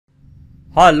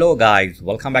Hello guys,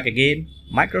 welcome back again.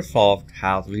 Microsoft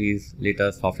has released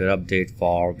latest software update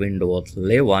for Windows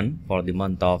 11 for the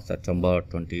month of September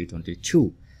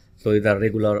 2022. So it's a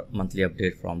regular monthly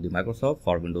update from the Microsoft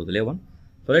for Windows 11.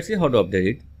 So let's see how to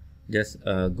update it. Just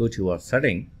go to your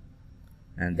setting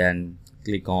and then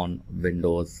click on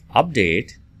Windows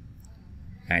Update,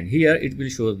 and here it will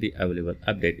show the available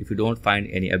update. If you don't find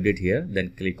any update here,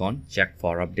 then click on check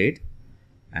for update.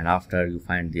 And after you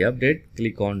find the update,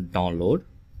 click on download,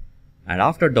 and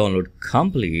after download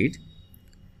complete,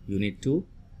 you need to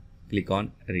click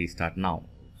on restart now.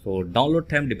 So download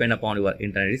time depend upon your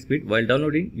internet speed. While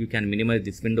downloading, you can minimize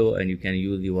this window and you can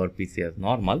use your PC as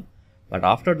normal, but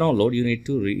after download you need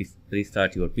to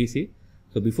restart your PC.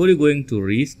 So before you going to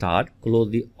restart,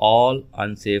 close the all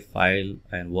unsafe file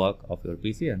and work of your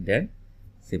PC, and then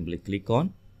simply click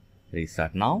on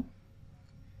restart now.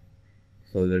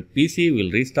 So your PC will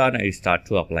restart and start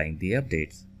to applying the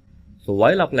updates. So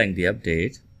while applying the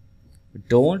update,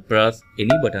 don't press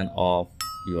any button of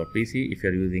your PC if you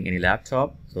are using any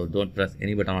laptop. So don't press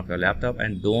any button of your laptop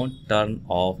and don't turn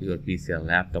off your PC or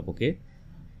laptop. Okay,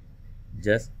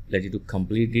 just let it to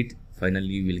complete it. Finally,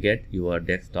 you will get your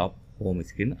desktop home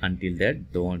screen. Until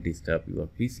that, don't disturb your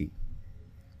PC.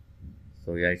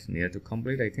 So yeah, it's near to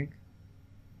complete, I think.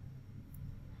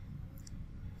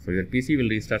 So your PC will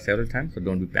restart several times, so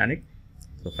don't be panicked.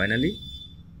 So finally,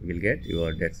 you will get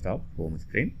your desktop home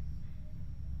screen.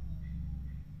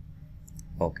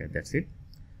 Okay, that's it.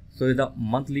 So the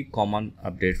monthly common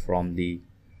update from the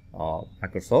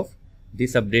Microsoft.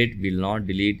 This update will not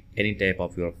delete any type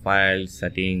of your file,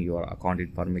 setting, your account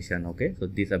information. Okay, so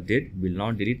this update will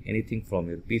not delete anything from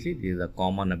your PC. This is a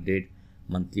common update,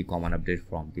 monthly common update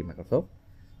from the Microsoft.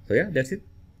 So yeah, that's it.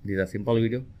 This is a simple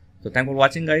video. So thanks for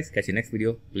watching guys. Catch you next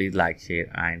video. Please like, share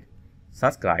and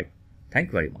subscribe. Thank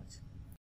you very much.